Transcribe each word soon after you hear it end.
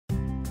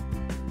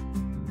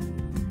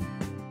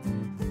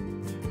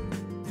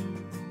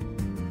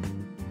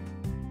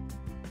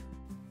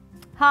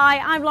Hi,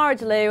 I'm Laura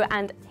DeLu,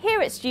 and here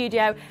at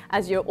Studio,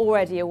 as you're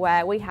already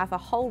aware, we have a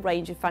whole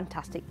range of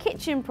fantastic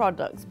kitchen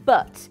products,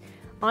 but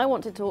I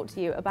want to talk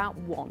to you about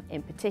one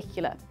in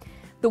particular.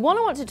 The one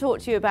I want to talk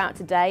to you about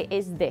today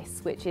is this,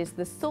 which is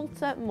the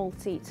Salter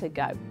Multi To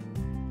Go.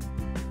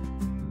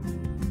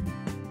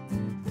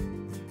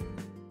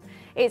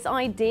 It's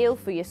ideal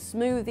for your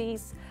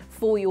smoothies,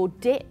 for your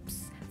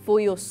dips, for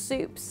your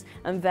soups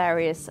and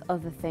various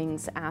other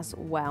things as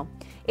well.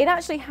 It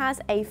actually has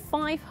a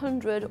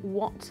 500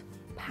 watt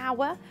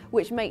power,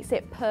 which makes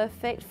it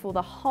perfect for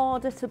the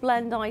harder to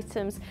blend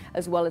items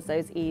as well as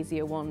those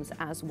easier ones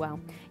as well.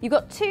 You've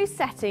got two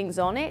settings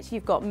on it.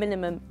 You've got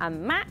minimum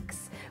and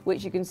max,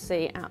 which you can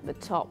see at the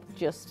top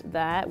just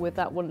there with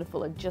that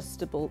wonderful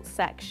adjustable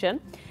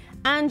section.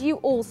 And you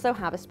also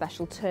have a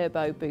special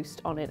turbo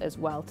boost on it as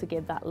well to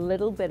give that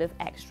little bit of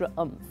extra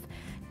oomph.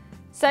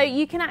 So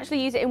you can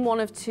actually use it in one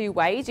of two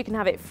ways. You can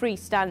have it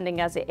freestanding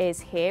as it is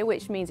here,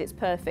 which means it's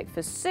perfect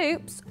for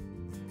soups.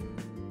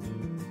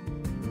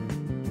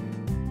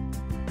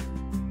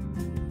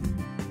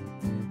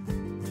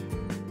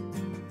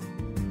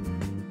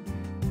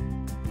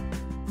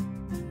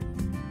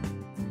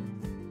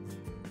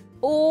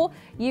 Or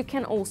you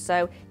can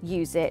also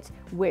use it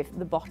with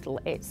the bottle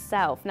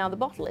itself. Now the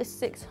bottle is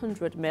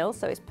 600 ml,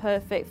 so it's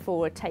perfect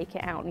for a take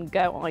it out and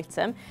go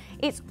item.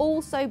 It's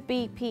also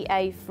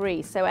BPA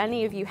free, so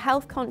any of you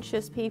health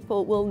conscious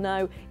people will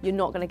know you're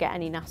not going to get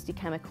any nasty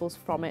chemicals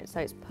from it, so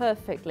it's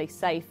perfectly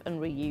safe and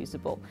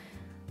reusable.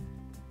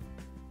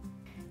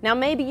 Now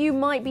maybe you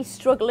might be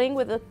struggling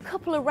with a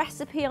couple of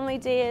recipe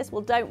ideas.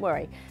 Well, don't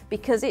worry,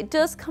 because it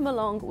does come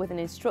along with an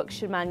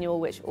instruction manual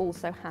which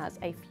also has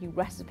a few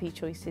recipe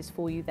choices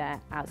for you there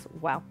as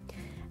well.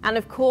 And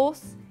of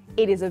course,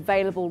 it is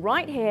available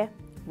right here,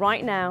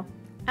 right now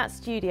at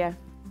Studio.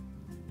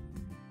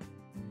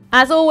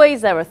 As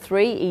always, there are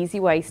 3 easy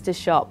ways to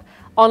shop: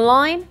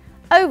 online,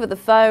 over the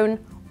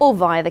phone, or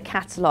via the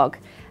catalogue.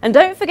 And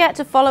don't forget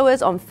to follow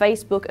us on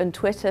Facebook and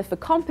Twitter for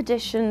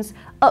competitions,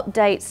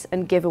 updates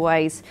and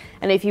giveaways.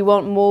 And if you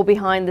want more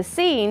behind the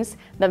scenes,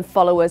 then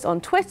follow us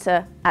on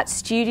Twitter at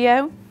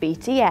Studio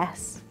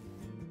BTS.